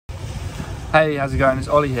Hey, how's it going? It's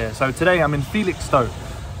Ollie here. So today I'm in Felixstowe.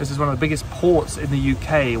 This is one of the biggest ports in the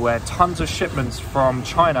UK where tons of shipments from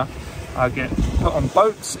China get put on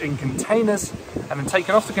boats in containers and then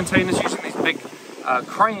taken off the containers using these big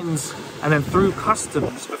cranes and then through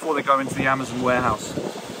customs before they go into the Amazon warehouse.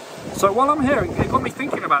 So while I'm here, it got me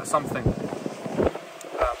thinking about something.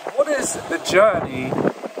 What is the journey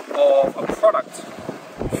of a product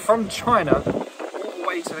from China all the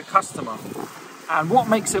way to the customer? And what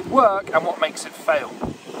makes it work and what makes it fail?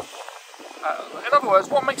 In other words,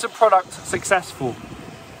 what makes a product successful?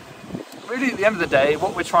 Really, at the end of the day,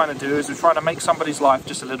 what we're trying to do is we're trying to make somebody's life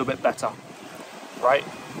just a little bit better, right?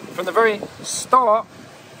 From the very start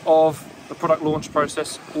of the product launch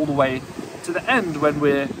process all the way to the end when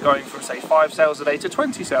we're going from, say, 5 sales a day to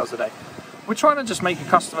 20 sales a day. We're trying to just make a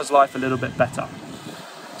customer's life a little bit better.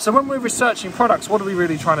 So when we're researching products, what are we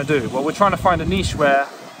really trying to do? Well, we're trying to find a niche where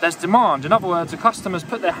there's demand. In other words, the customers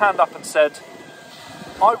put their hand up and said,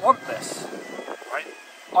 I want this, right?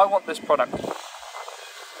 I want this product.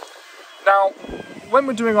 Now, when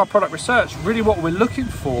we're doing our product research, really what we're looking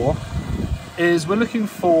for is we're looking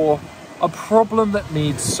for a problem that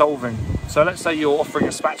needs solving. So let's say you're offering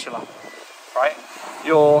a spatula, right?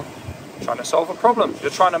 You're trying to solve a problem. You're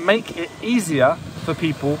trying to make it easier for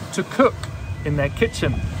people to cook in their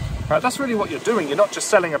kitchen, right? That's really what you're doing. You're not just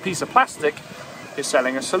selling a piece of plastic, you're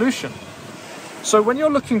selling a solution. So when you're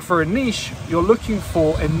looking for a niche, you're looking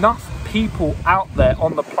for enough people out there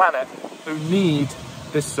on the planet who need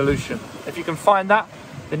this solution. If you can find that,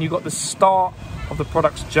 then you've got the start of the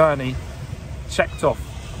product's journey checked off,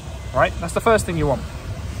 right? That's the first thing you want.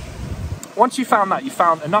 Once you found that, you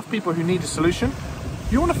found enough people who need a solution,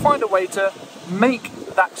 you want to find a way to make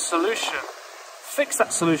that solution, fix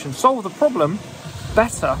that solution, solve the problem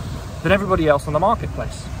better than everybody else on the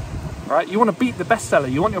marketplace. Right? You want to beat the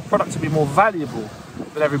bestseller. You want your product to be more valuable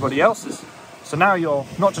than everybody else's. So now you're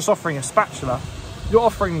not just offering a spatula, you're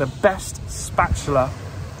offering the best spatula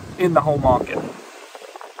in the whole market.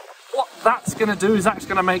 What that's going to do is that's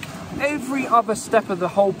going to make every other step of the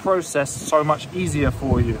whole process so much easier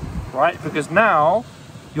for you, right? Because now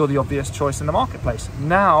you're the obvious choice in the marketplace.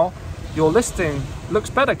 Now your listing looks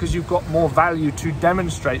better because you've got more value to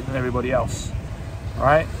demonstrate than everybody else,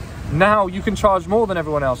 right? Now you can charge more than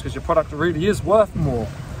everyone else because your product really is worth more.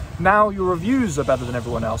 Now your reviews are better than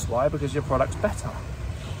everyone else. Why? Because your product's better,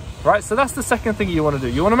 right? So that's the second thing you want to do.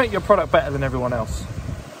 You want to make your product better than everyone else.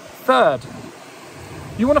 Third,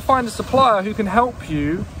 you want to find a supplier who can help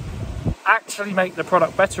you actually make the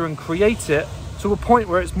product better and create it to a point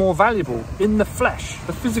where it's more valuable in the flesh.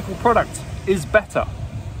 The physical product is better,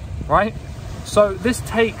 right? So this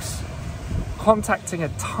takes contacting a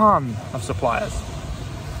ton of suppliers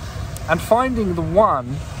and finding the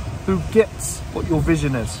one who gets what your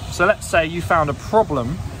vision is. So let's say you found a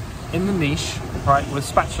problem in the niche, right, with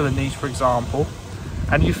spatula niche, for example,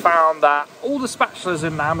 and you found that all the spatulas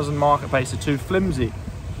in the Amazon marketplace are too flimsy,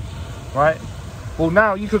 right? Well,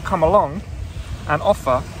 now you could come along and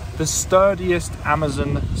offer the sturdiest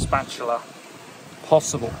Amazon spatula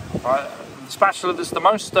possible, right? The spatula that's the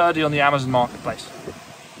most sturdy on the Amazon marketplace.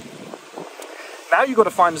 Now you've got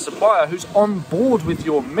to find a supplier who's on board with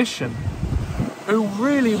your mission, who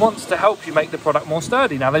really wants to help you make the product more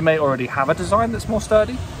sturdy. Now they may already have a design that's more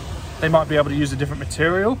sturdy. They might be able to use a different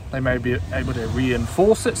material. They may be able to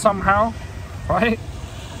reinforce it somehow, right?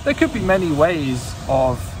 There could be many ways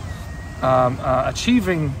of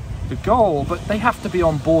achieving the goal, but they have to be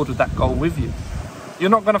on board with that goal with you. You're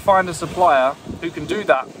not going to find a supplier who can do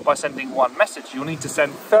that by sending one message. You'll need to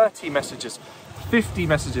send 30 messages, 50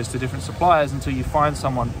 messages to different suppliers until you find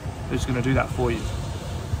someone who's going to do that for you.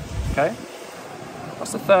 Okay?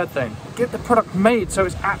 That's the third thing. Get the product made so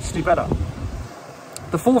it's actually better.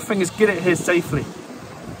 The fourth thing is get it here safely.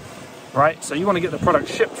 Right? So you want to get the product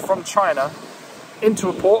shipped from China into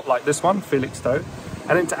a port like this one, Felixstowe,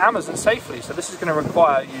 and into Amazon safely. So this is going to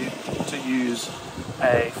require you to use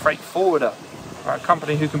a freight forwarder, or a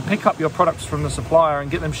company who can pick up your products from the supplier and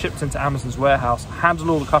get them shipped into Amazon's warehouse, handle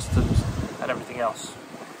all the customs and everything else,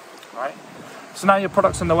 right? So now your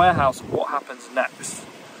product's in the warehouse, what happens next?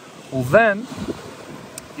 Well, then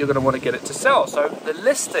you're going to want to get it to sell. So the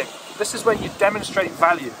listing, this is where you demonstrate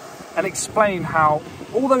value and explain how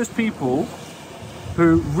all those people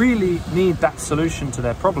who really need that solution to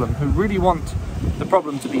their problem, who really want the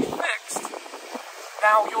problem to be fixed,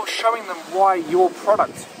 now you're showing them why your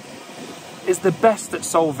product is the best at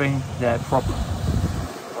solving their problem,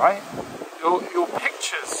 right? Your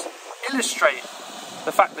pictures illustrate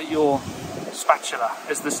the fact that your spatula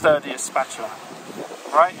is the sturdiest spatula,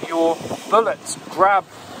 right? Your bullets grab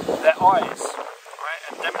their eyes, right,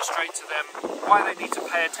 and demonstrate to them why they need to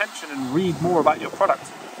pay attention and read more about your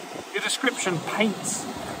product. Your description paints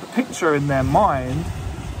a picture in their mind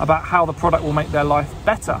about how the product will make their life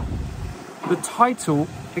better. The title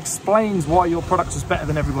explains why your product is better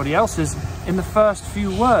than everybody else's in the first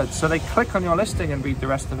few words, so they click on your listing and read the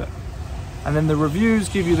rest of it. And then the reviews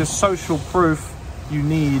give you the social proof you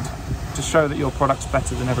need to show that your product's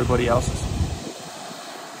better than everybody else's.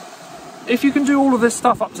 If you can do all of this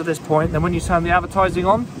stuff up to this point, then when you turn the advertising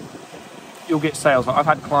on, you'll get sales. I've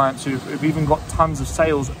had clients who've even got tons of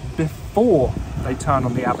sales before they turn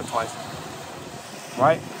on the advertising,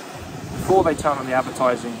 right? Before they turn on the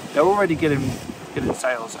advertising, they're already getting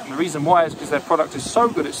sales. And the reason why is because their product is so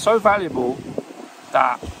good, it's so valuable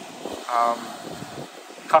that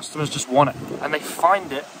customers just want it. And they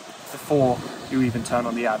find it before you even turn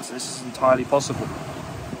on the ads. So this is entirely possible.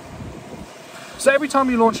 So every time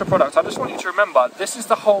you launch a product, I just want you to remember, this is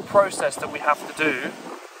the whole process that we have to do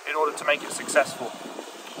in order to make it successful,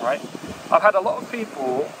 right? I've had a lot of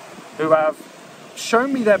people who have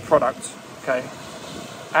shown me their product, okay,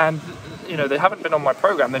 and you know, they haven't been on my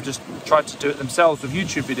program, they've just tried to do it themselves with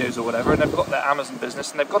YouTube videos or whatever, and they've got their Amazon business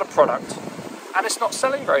and they've got a product and it's not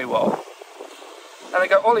selling very well. And they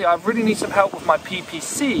go, Ollie, I really need some help with my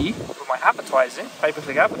PPC, with my advertising,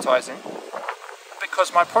 pay-per-click advertising,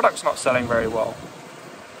 because my product's not selling very well.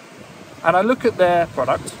 And I look at their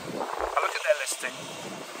product, I look at their listing,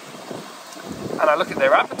 and I look at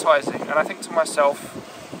their advertising, and I think to myself,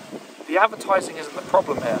 the advertising isn't the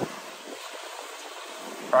problem here.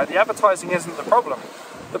 Right? The advertising isn't the problem.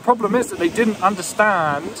 The problem is that they didn't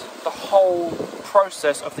understand the whole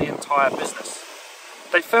process of the entire business.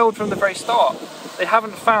 They failed from the very start. They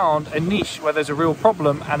haven't found a niche where there's a real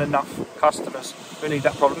problem and enough customers who need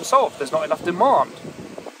that problem solved. There's not enough demand.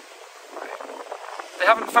 They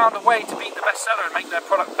haven't found a way to beat the bestseller and make their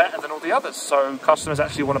product better than all the others, so customers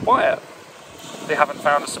actually want to buy it. They haven't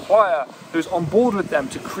found a supplier who's on board with them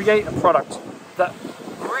to create a product that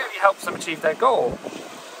really helps them achieve their goal.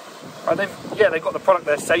 Right, they've got the product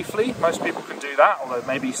there safely. Most people can do that, although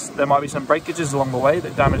maybe there might be some breakages along the way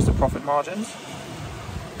that damage the profit margins.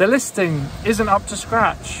 The listing isn't up to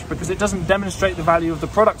scratch because it doesn't demonstrate the value of the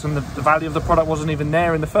product, and the value of the product wasn't even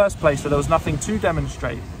there in the first place, so there was nothing to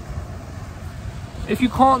demonstrate. If you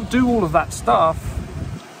can't do all of that stuff,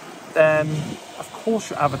 then of course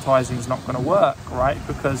your advertising is not going to work, right?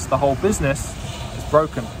 Because the whole business is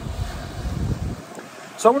broken.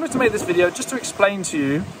 So I wanted to make this video just to explain to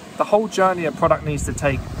you the whole journey a product needs to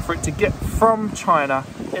take for it to get from China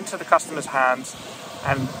into the customer's hands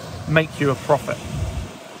and make you a profit.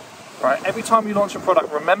 Right? Every time you launch a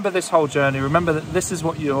product, remember this whole journey. Remember that this is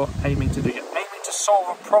what you're aiming to do. You're aiming to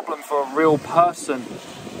solve a problem for a real person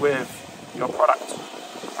with your product.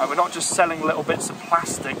 Right? We're not just selling little bits of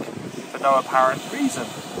plastic for no apparent reason.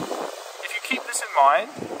 If you keep this in mind,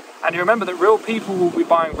 and you remember that real people will be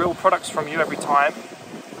buying real products from you every time,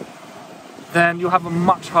 then you'll have a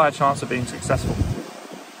much higher chance of being successful.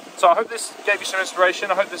 So I hope this gave you some inspiration.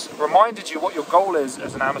 I hope this reminded you what your goal is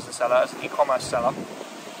as an Amazon seller, as an e-commerce seller,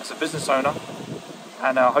 as a business owner,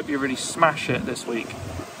 and I hope you really smash it this week.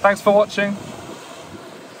 Thanks for watching.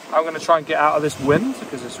 I'm going to try and get out of this wind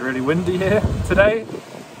because it's really windy here today,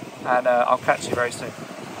 and I'll catch you very soon.